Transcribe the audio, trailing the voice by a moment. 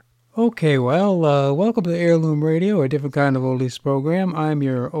Okay, welcome to Heirloom Radio, a different kind of oldies program. I'm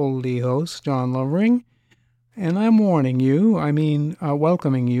your oldie host, John Lovering, and I'm welcoming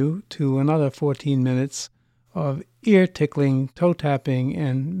you to another 14 minutes of ear-tickling, toe-tapping,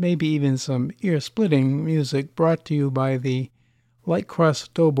 and maybe even some ear-splitting music brought to you by the Light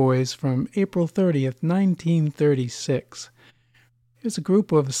Crust Doughboys from April 30th, 1936. It's a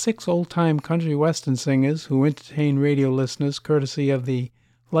group of 6 old-time country western singers who entertain radio listeners courtesy of the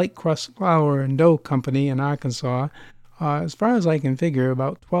Light Crust Flour and Dough Company in Arkansas, as far as I can figure,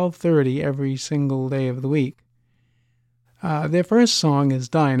 about 12:30 every single day of the week. Their first song is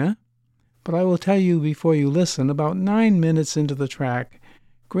Dinah, but I will tell you before you listen, about 9 minutes into the track,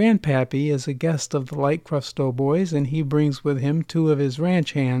 Grandpappy is a guest of the Light Crust Doughboys, and he brings with him 2 of his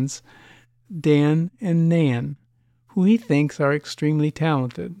ranch hands, Dan and Nan, who he thinks are extremely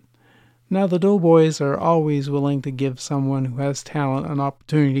talented. Now, the Doughboys are always willing to give someone who has talent an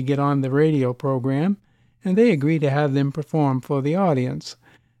opportunity to get on the radio program, and they agree to have them perform for the audience.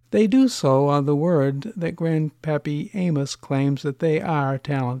 They do so on the word that Grandpappy Amos claims that they are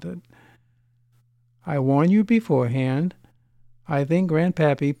talented. I warn you beforehand, I think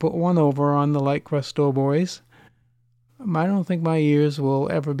Grandpappy put one over on the Light Crust Doughboys. I don't think my ears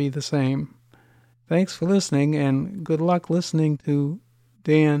will ever be the same. Thanks for listening, and good luck listening to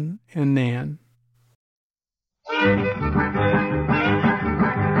Dan and Nan. And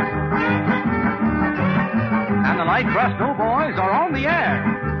the Light Crust Doughboys are on the air.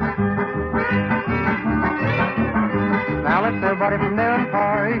 Now listen, everybody from near and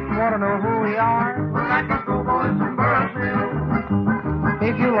far, if you want to know who we are, the Light Crust Doughboys from Burrisville.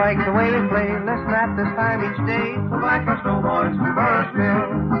 If you like the way we play, listen at this time each day. The Light Crust Doughboys from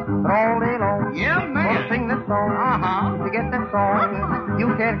Burrisville. All day long, Yeah, man. we'll sing this song. Uh-huh. To get this song, you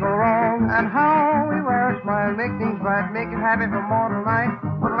can't go wrong. And how we wear a smile, make things right, make it happy from morning to night.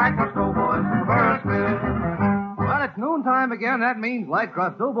 The Light Crust Doughboys from Burrisville. Well, it's noontime again. That means Light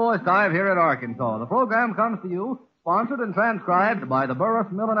Crust Doughboys time here in Arkansas. The program comes to you, sponsored and transcribed by the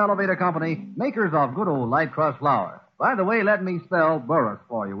Burris Mill and Elevator Company, makers of good old light crust flour. By the way, let me spell Burris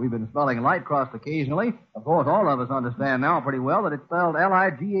for you. We've been spelling light crust occasionally. Of course, all of us understand now pretty well that it's spelled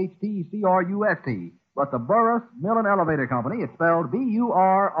Lightcrust. But the Burris Mill and Elevator Company, it's spelled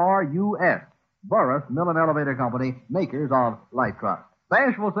Burrus. Burris Mill and Elevator Company, makers of light crust.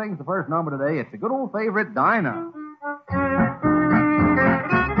 Bashful sings the first number today. It's the good old favorite, Dinah.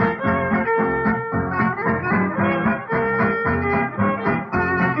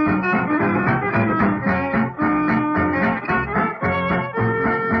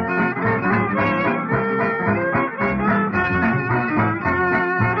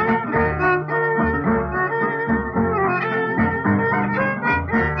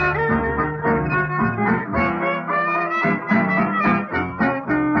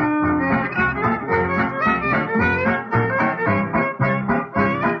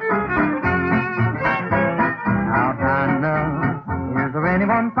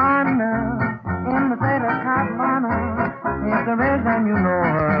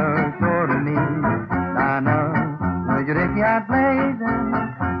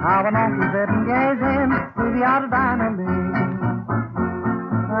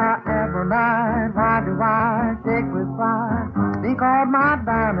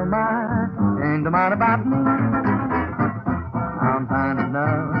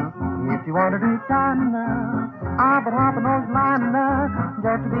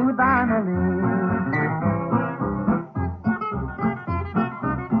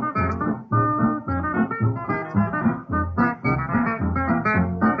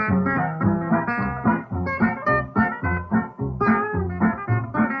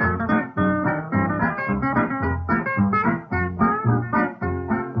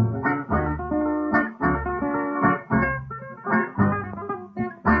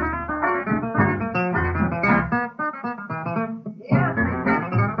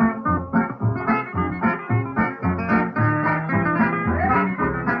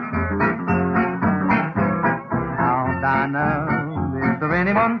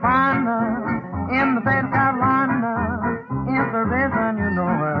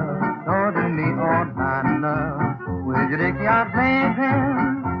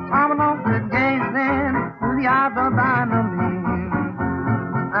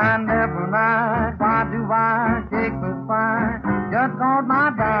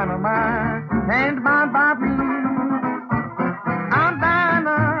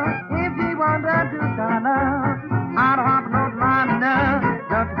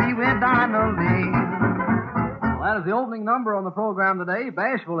 Today,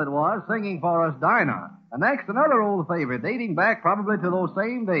 Bashful it was, singing for us Dinah. And next, another old favorite dating back probably to those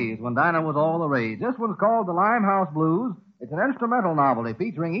same days when Dinah was all the rage. This one's called the Limehouse Blues. It's an instrumental novelty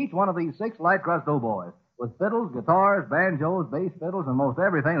featuring each one of these 6 light crust doughboys with fiddles, guitars, banjos, bass fiddles, and most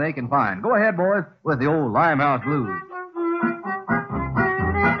everything they can find. Go ahead, boys, with the old Limehouse Blues.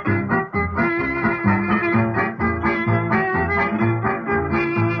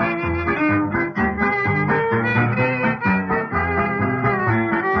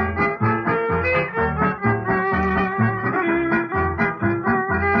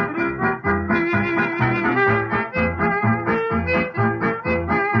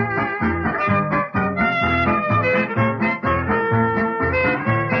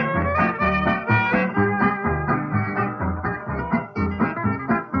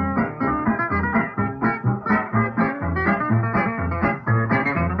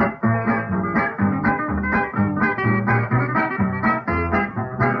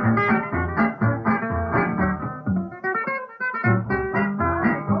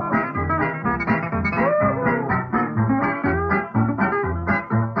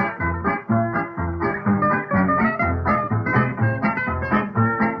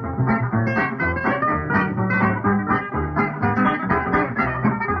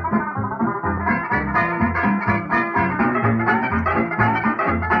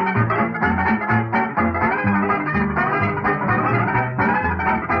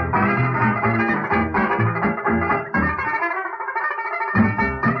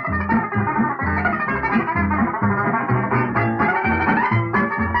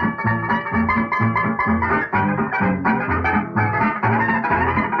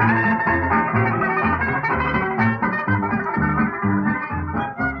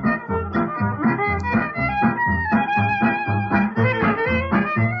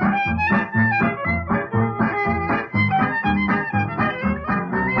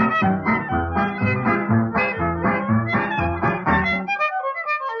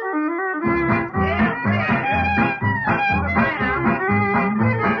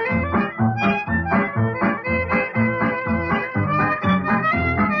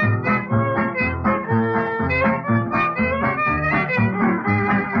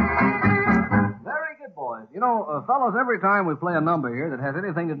 Fellas, every time we play a number here that has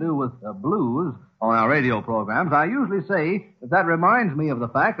anything to do with blues on our radio programs, I usually say that reminds me of the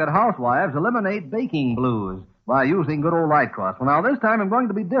fact that housewives eliminate baking blues by using good old light crust. Well, now, this time I'm going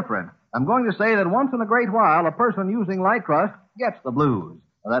to be different. I'm going to say that once in a great while, a person using light crust gets the blues.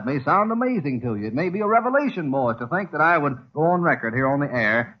 Now, that may sound amazing to you. It may be a revelation, boys, to think that I would go on record here on the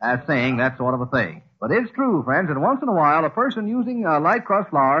air as saying that sort of a thing. But it's true, friends, and once in a while, a person using light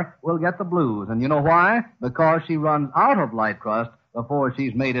crust flour will get the blues. And you know why? Because she runs out of light crust before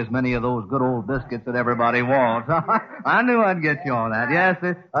she's made as many of those good old biscuits that everybody wants. I knew I'd get you on that. Yes,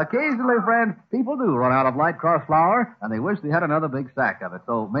 occasionally, friends, people do run out of light crust flour, and they wish they had another big sack of it.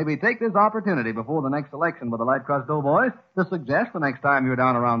 So maybe take this opportunity before the next election with the light crust doughboys to suggest the next time you're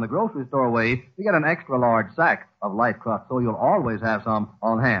down around the grocery store way to get an extra large sack of light crust so you'll always have some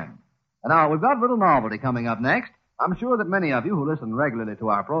on hand. And now, we've got a little novelty coming up next. I'm sure that many of you who listen regularly to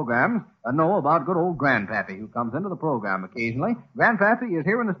our programs know about good old Grandpappy, who comes into the program occasionally. Grandpappy is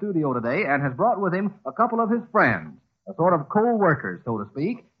here in the studio today and has brought with him a couple of his friends, a sort of co-workers, so to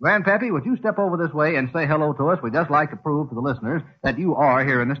speak. Grandpappy, would you step over this way and say hello to us? We'd just like to prove to the listeners that you are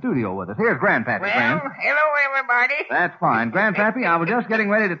here in the studio with us. Here's Grandpappy, friend. Hello, everybody. That's fine. Grandpappy, I was just getting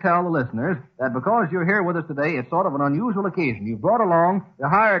ready to tell the listeners that because you're here with us today, it's sort of an unusual occasion. You've brought along the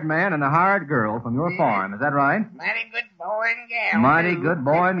hired man and the hired girl from your farm. Is that right? Mighty good boy and gal. Mighty good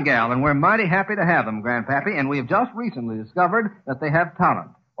boy and gal. And we're mighty happy to have them, Grandpappy. And we've just recently discovered that they have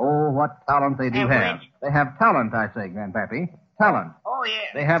talent. Oh, what talent they do have. They have talent, I say, Grandpappy. Talent. Oh, yes.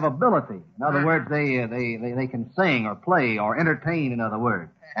 They have ability. In other words, they can sing or play or entertain, in other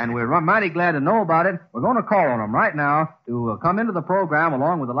words. And we're mighty glad to know about it. We're going to call on them right now to come into the program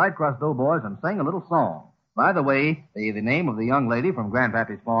along with the Light Crust Doughboys and sing a little song. By the way, the name of the young lady from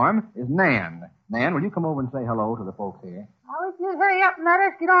Grandpappy's farm is Nan. Nan, will you come over and say hello to the folks here? Oh, just hurry up and let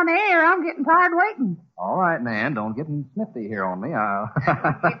us get on the air. I'm getting tired waiting. All right, Nan, don't get snifty here on me.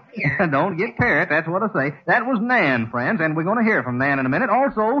 Don't get carrot, that's what I say. That was Nan, friends, and we're going to hear from Nan in a minute.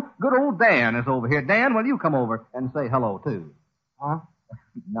 Also, good old Dan is over here. Dan, will you come over and say hello, too? Huh?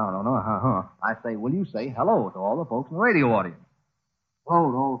 No. I say, will you say hello to all the folks in the radio audience?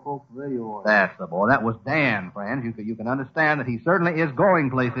 Oh, to all the folks in the radio audience. That's the boy. That was Dan, friends. You can understand that he certainly is going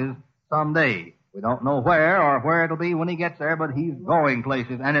places someday. We don't know where or where it'll be when he gets there, but he's going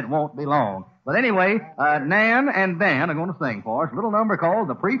places, and it won't be long. But anyway, Nan and Dan are going to sing for us a little number called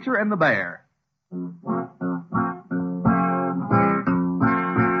The Preacher and the Bear.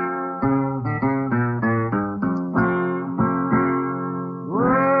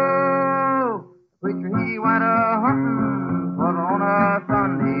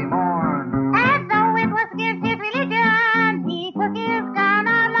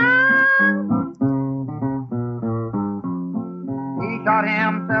 shot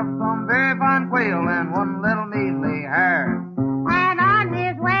himself some very fine quail and one little measly hare. And on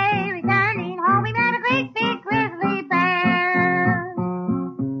his way returning home, he met a great big grizzly bear.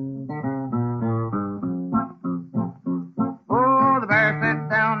 Oh, the bear sat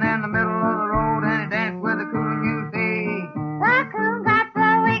down in the middle of the road and he danced with the coon, you see. The coon got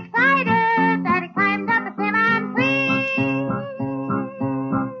so excited that he climbed up a cinnamon tree.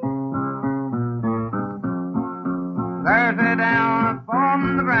 The bear sat down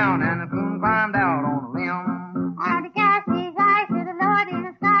upon the ground and the coon climbed out on a limb. And he cast his eyes to the Lord in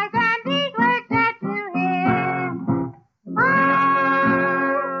the skies, and these words said to him, Oh,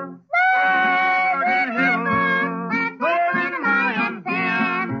 Lord in heaven, and devil in my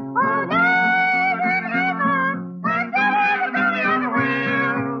sin. Oh, Lord in heaven, and devil in the belly on the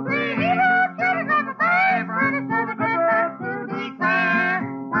wheel. The evil children of the fire, furnace of the good Lord to declare,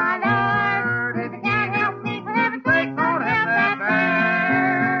 My Lord, if you can't help me, for heaven's sake, don't help that bear.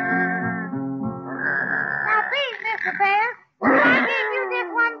 Now, please, Mr. Bear, will I give you this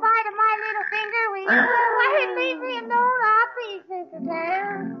one bite of my little finger? Will you go away and leave me alone? Ah, please, Mr.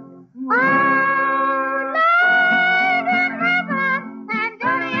 Bear. Oh, Lord in heaven, and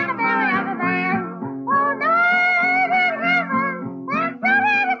Johnny in the belly of the bear. Oh, Lord in heaven, and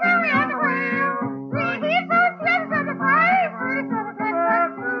Johnny in the belly of the whale. The evil children of the fire, furnace of the good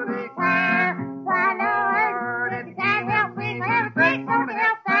Lord to declare, My Lord, if you can't help me, for heaven's sake, don't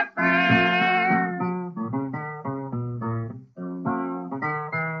help that bear.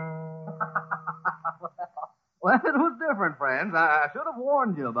 Well, it was different, friends. I should have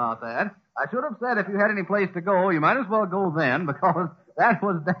warned you about that. I should have said if you had any place to go, you might as well go then, because that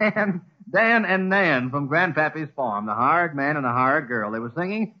was Dan and Nan from Grandpappy's farm, the hired man and the hired girl. They were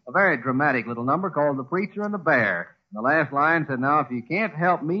singing a very dramatic little number called The Preacher and the Bear. And the last line said, Now, if you can't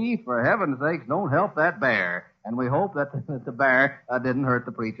help me, for heaven's sakes, don't help that bear. And we hope that the bear didn't hurt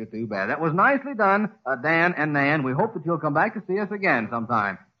the preacher too bad. That was nicely done, Dan and Nan. We hope that you'll come back to see us again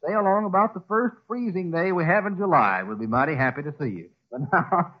sometime. Stay along about the first freezing day we have in July. We'll be mighty happy to see you. But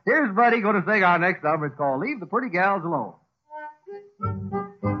now, here's Buddy going to sing our next number. It's called Leave the Pretty Gals Alone.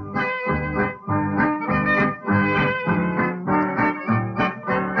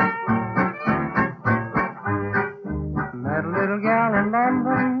 Met a little gal in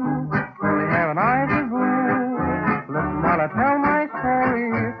London, only having eyes of blue. Listen while I tell my story,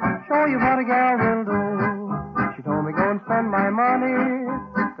 show you what a gal will do. She told me go and spend my money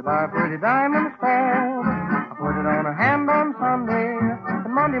to buy a pretty diamond stud. I put it on her hand on Sunday,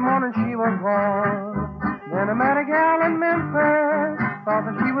 and Monday morning she was gone. Then I met a gal in Memphis, thought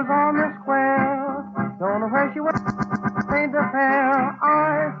that she was on the square. Don't know where she went, made the fair.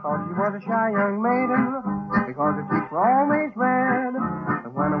 I thought she was a shy young maiden, because her cheeks were always red.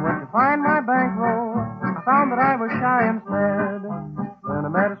 But when I went to find my bankroll, I found that I was shy instead. Then I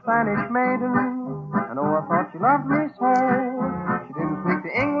met a Spanish maiden, and oh, I thought she loved me so. She didn't speak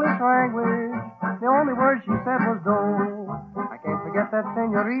the English language, the only word she said was do. I can't forget that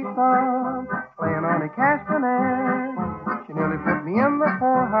senorita, playing on a castanet. She nearly put me in the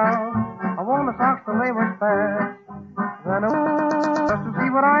poorhouse. I wore the socks till they were fast. Then just to see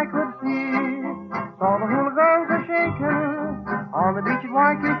what I could see, saw the hula girls a shaking on the beach at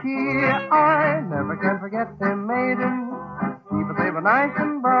Waikiki. I never can forget them maidens, see, but they were nice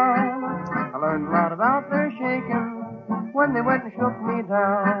and brown. I learned a lot about their shaking when they went and shook me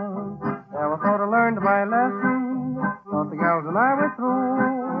down. Now I thought I learned my lesson, thought the gals and I were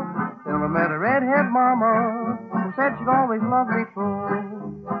through, till I met a redhead mama who said she'd always love me true.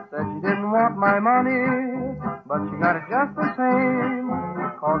 Said she didn't want my money, but she got it just the same.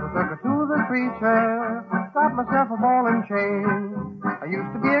 Cause I took her to the preacher, got myself a ball and chain. I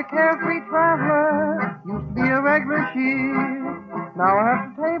used to be a carefree traveler, used to be a regular sheep. Now I have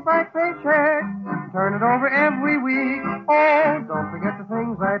to take my paycheck, turn it over every week. Oh, don't forget the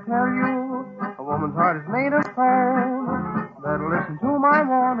things I tell you. A woman's heart is made of stone. Better listen to my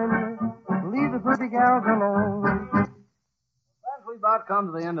warning, leave the pretty gals alone. Friends, we've about come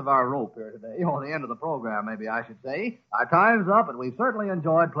to the end of our rope here today, or the end of the program, maybe I should say. Our time's up, and we've certainly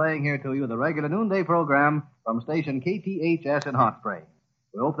enjoyed playing here to you the regular noonday program from station KTHS in Hot Springs.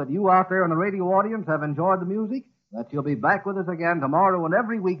 We hope that you out there in the radio audience have enjoyed the music, and that you'll be back with us again tomorrow and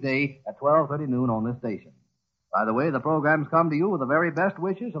every weekday at 12:30 noon on this station. By the way, the program's come to you with the very best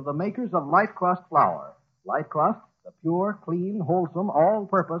wishes of the makers of Light Crust Flour. Light Crust, the pure, clean, wholesome,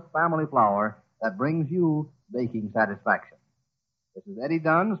 all-purpose family flour that brings you baking satisfaction. This is Eddie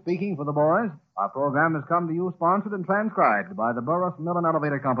Dunn speaking for the boys. Our program has come to you sponsored and transcribed by the Burris Mill and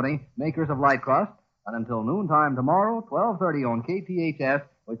Elevator Company, makers of Light Crust. And until noontime tomorrow, 12:30 on KTHS,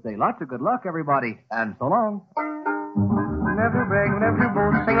 we say lots of good luck, everybody, and so long. never brag, we'll never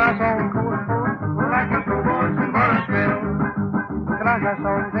both sing our song, coast, coast. We're like the showboys from Burrisville. You like our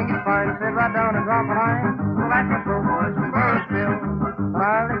song, think it's fine, sit right down and drop a line. We're like the showboys from Burrisville. But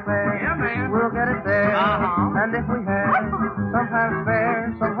I'll declare, Yeah, man. we'll get it there. Uh-huh. And if we have sometimes spare,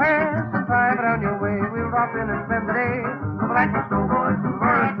 somewhere, sometime around your way, we'll drop in and spend the day. We're like the showboys from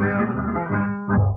Burrisville.